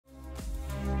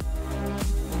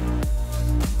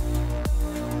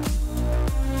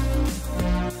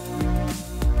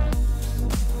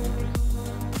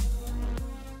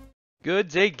Good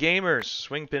day, gamers!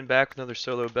 Swingpin back with another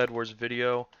solo Bedwars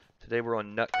video. Today we're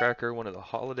on Nutcracker, one of the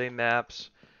holiday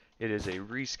maps. It is a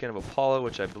reskin of Apollo,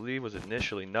 which I believe was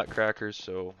initially Nutcrackers,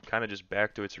 so kind of just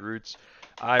back to its roots.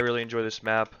 I really enjoy this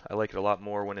map. I like it a lot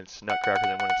more when it's Nutcracker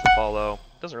than when it's Apollo.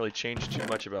 It doesn't really change too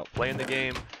much about playing the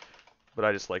game, but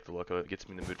I just like the look of it. It gets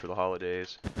me in the mood for the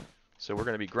holidays. So we're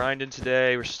going to be grinding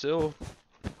today. We're still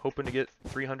hoping to get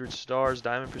 300 stars,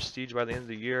 Diamond Prestige by the end of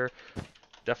the year.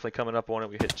 Definitely coming up on it.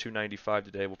 We hit 295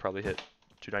 today. We'll probably hit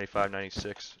 295,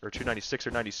 96, or 296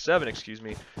 or 97, excuse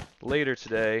me, later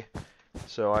today.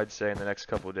 So I'd say in the next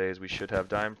couple of days we should have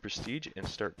Diamond Prestige and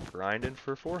start grinding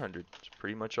for 400. It's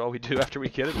pretty much all we do after we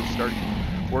get it and start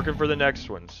working for the next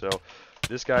one. So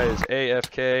this guy is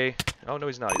AFK. Oh no,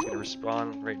 he's not. He's going to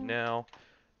respawn right now.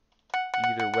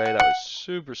 Either way, that was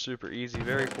super, super easy.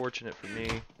 Very fortunate for me.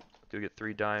 Go get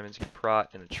 3 diamonds, get prot,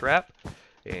 and a trap,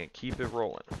 and keep it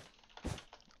rolling.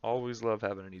 Always love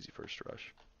having an easy first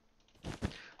rush.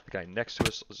 The guy next to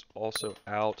us is also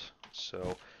out,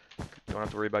 so don't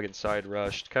have to worry about getting side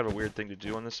rushed. Kind of a weird thing to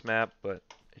do on this map, but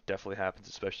it definitely happens,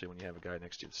 especially when you have a guy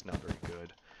next to you that's not very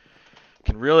good.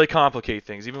 Can really complicate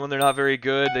things. Even when they're not very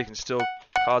good, they can still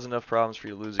cause enough problems for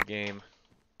you to lose a game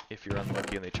if you're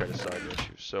unlucky and they try to side rush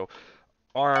you. So,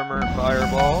 armor,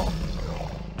 fireball.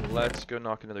 Let's go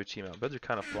knock another team out. Beds are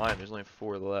kind of flying. There's only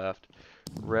 4 left.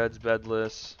 Red's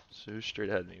bedless, so who's straight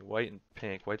ahead of me? White and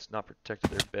pink. White's not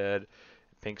protected their bed.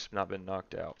 Pink's not been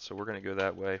knocked out. So we're going to go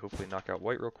that way. Hopefully knock out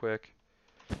white real quick.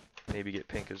 Maybe get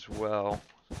pink as well.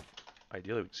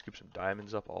 Ideally, we can scoop some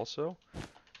diamonds up also.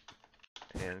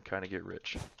 And kind of get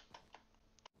rich.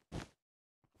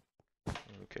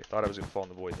 Okay, thought I was going to fall in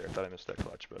the void there. Thought I missed that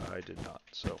clutch, but I did not.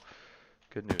 So,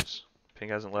 good news.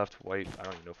 Pink hasn't left. White, I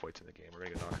don't even know if white's in the game. We're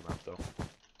going to go knock him out, though.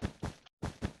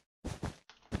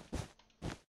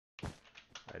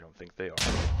 I don't think they are.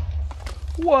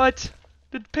 What?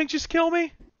 Did pink just kill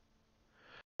me?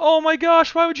 Oh my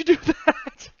gosh, why would you do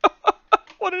that?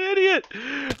 What an idiot!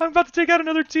 I'm about to take out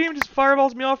another team, just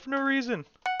fireballs me off for no reason.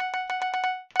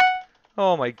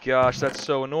 Oh my gosh, that's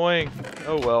so annoying.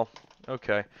 Oh well.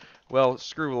 Okay. Well,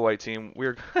 screw the white team.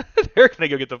 They're gonna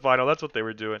go get the final. That's what they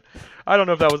were doing. I don't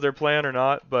know if that was their plan or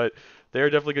not, but they're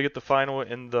definitely gonna get the final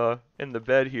in the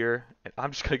bed here. And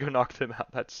I'm just gonna go knock them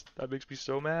out. That makes me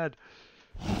so mad.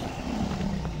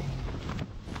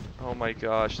 Oh my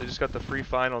gosh, they just got the free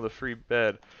final, the free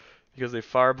bed, because they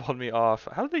fireballed me off.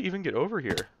 How did they even get over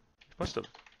here? They must have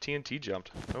TNT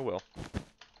jumped. Oh well.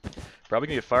 Probably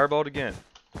gonna get fireballed again.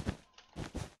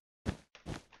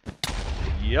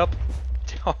 Yep.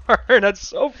 Darn, that's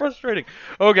so frustrating.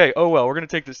 Okay, oh well, we're gonna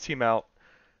take this team out.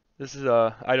 This is,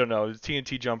 I don't know,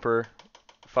 TNT jumper,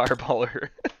 fireballer.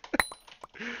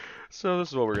 So this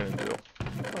is what we're gonna do.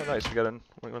 Oh nice, we got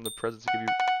one of the presents to give you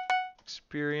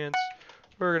experience.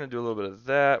 We're going to do a little bit of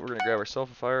that. We're going to grab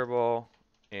ourselves a fireball,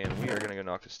 and we are going to go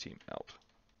knock this team out.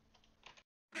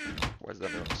 Why is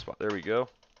that on the spot? There we go.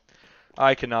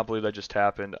 I cannot believe that just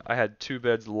happened. I had 2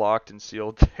 beds locked and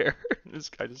sealed there. This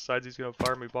guy decides he's going to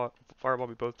fireball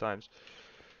me both times.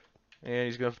 And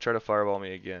he's going to try to fireball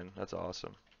me again. That's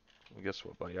awesome. Well, guess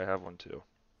what, buddy? I have one too.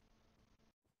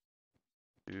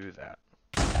 Do that.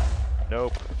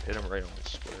 Nope. Hit him right on the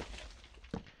square.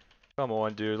 Come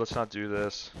on, dude. Let's not do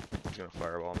this. He's gonna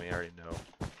fireball me. I already know.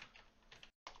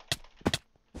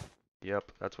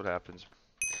 Yep, that's what happens.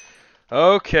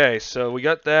 Okay, so we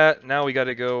got that. Now we got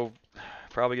to go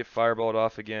probably get fireballed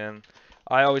off again.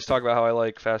 I always talk about how I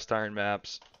like fast iron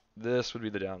maps. This would be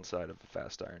the downside of the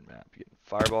fast iron map. You get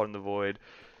fireballed in the void,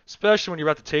 especially when you're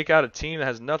about to take out a team that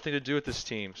has nothing to do with this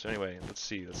team. So anyway, let's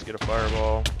see. Let's get a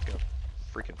fireball. He's gonna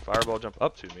freaking fireball jump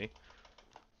up to me.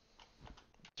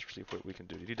 Let's see what we can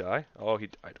do. Did he die? Oh, he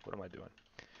died. What am I doing?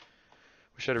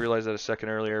 Wish I'd have realized that a second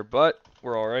earlier, but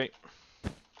we're alright.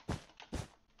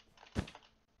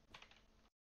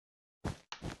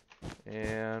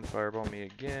 And fireball me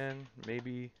again,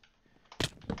 maybe.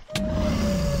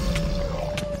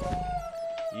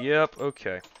 Yep,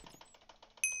 okay.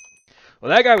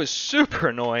 Well, that guy was super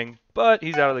annoying, but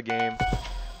he's out of the game.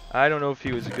 I don't know if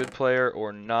he was a good player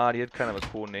or not. He had kind of a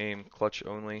cool name, Clutch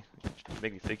Only.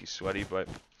 Make me think he's sweaty, but,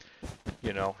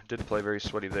 you know, didn't play very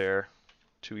sweaty there.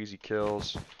 2 easy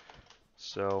kills.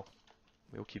 So,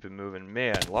 we'll keep it moving.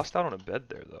 Man, lost out on a bed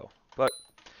there, though. But,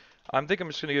 I think I'm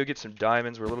just going to go get some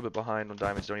diamonds. We're a little bit behind on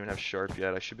diamonds. Don't even have sharp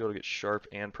yet. I should be able to get sharp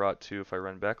and prot, too, if I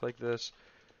run back like this.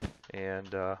 And,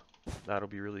 that'll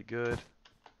be really good.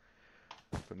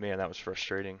 But, man, that was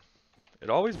frustrating. It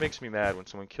always makes me mad when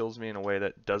someone kills me in a way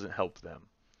that doesn't help them.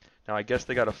 Now, I guess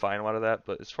they got a final out of that,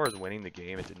 but as far as winning the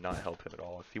game, it did not help him at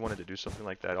all. If he wanted to do something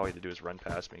like that, all he had to do is run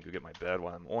past me and go get my bed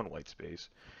while I'm on white space.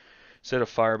 Instead of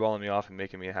fireballing me off and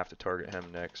making me have to target him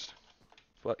next.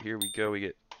 But here we go. We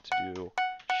get to do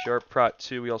Sharp Prot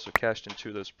 2. We also cashed in 2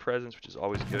 of those presents, which is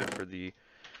always good for the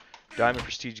Diamond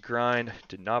Prestige grind.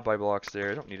 Did not buy blocks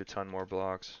there. I don't need a ton more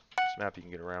blocks. This map you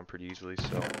can get around pretty easily,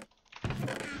 so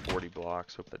 40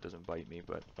 blocks. Hope that doesn't bite me,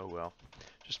 but oh well.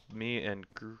 Just me and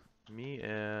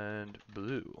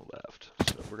blue left.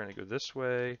 So we're gonna go this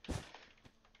way.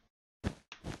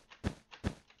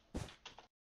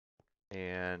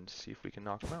 And see if we can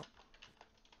knock them out.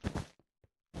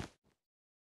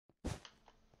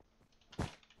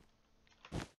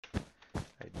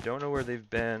 I don't know where they've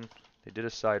been. They did a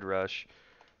side rush.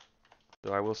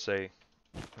 Though I will say,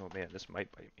 oh man, this might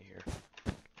bite me here.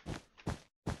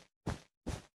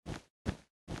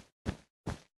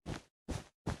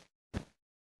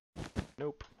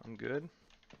 Nope, I'm good.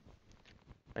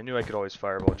 I knew I could always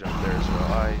fireball jump there as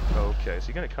well. Okay, is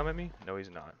he gonna come at me? No, he's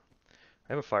not.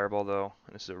 I have a fireball though,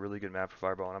 and this is a really good map for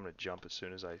fireball, and I'm gonna jump as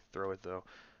soon as I throw it though.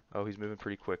 Oh, he's moving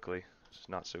pretty quickly. This is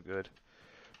not so good.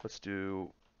 Let's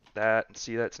do that and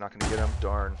see that it's not gonna get him.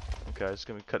 Darn. Okay, it's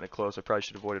gonna be cutting it close. I probably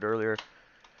should have avoided earlier.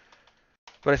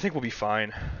 But I think we'll be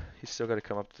fine. He's still got to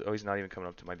come up to, oh, he's not even coming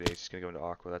up to my base. He's gonna go into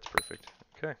Aqua. That's perfect.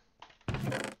 Okay.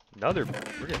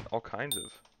 We're getting all kinds of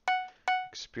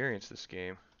experience this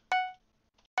game.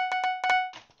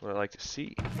 What I like to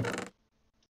see.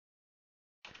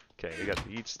 Okay, we got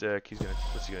the eat stick.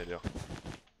 What's he gonna do?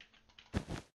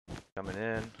 Coming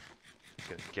in. He's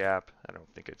gonna gap. I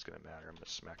don't think it's gonna matter. I'm gonna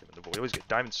smack him in the void. Always get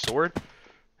diamond sword.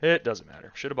 It doesn't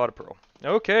matter. Should have bought a pearl.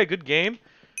 Okay, good game.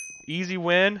 Easy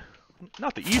win.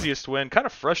 Not the easiest win. Kind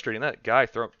of frustrating. That guy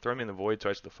throwing me in the void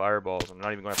twice with the fireballs. I'm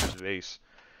not even going after his base.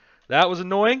 That was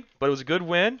annoying, but it was a good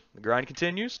win. The grind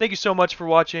continues. Thank you so much for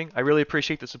watching. I really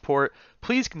appreciate the support.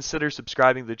 Please consider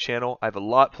subscribing to the channel. I have a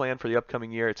lot planned for the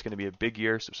upcoming year. It's going to be a big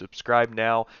year, so subscribe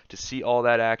now to see all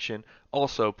that action.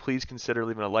 Also, please consider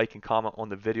leaving a like and comment on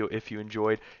the video if you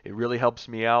enjoyed. It really helps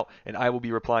me out, and I will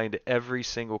be replying to every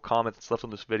single comment that's left on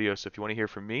this video. So if you want to hear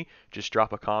from me, just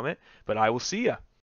drop a comment. But I will see ya.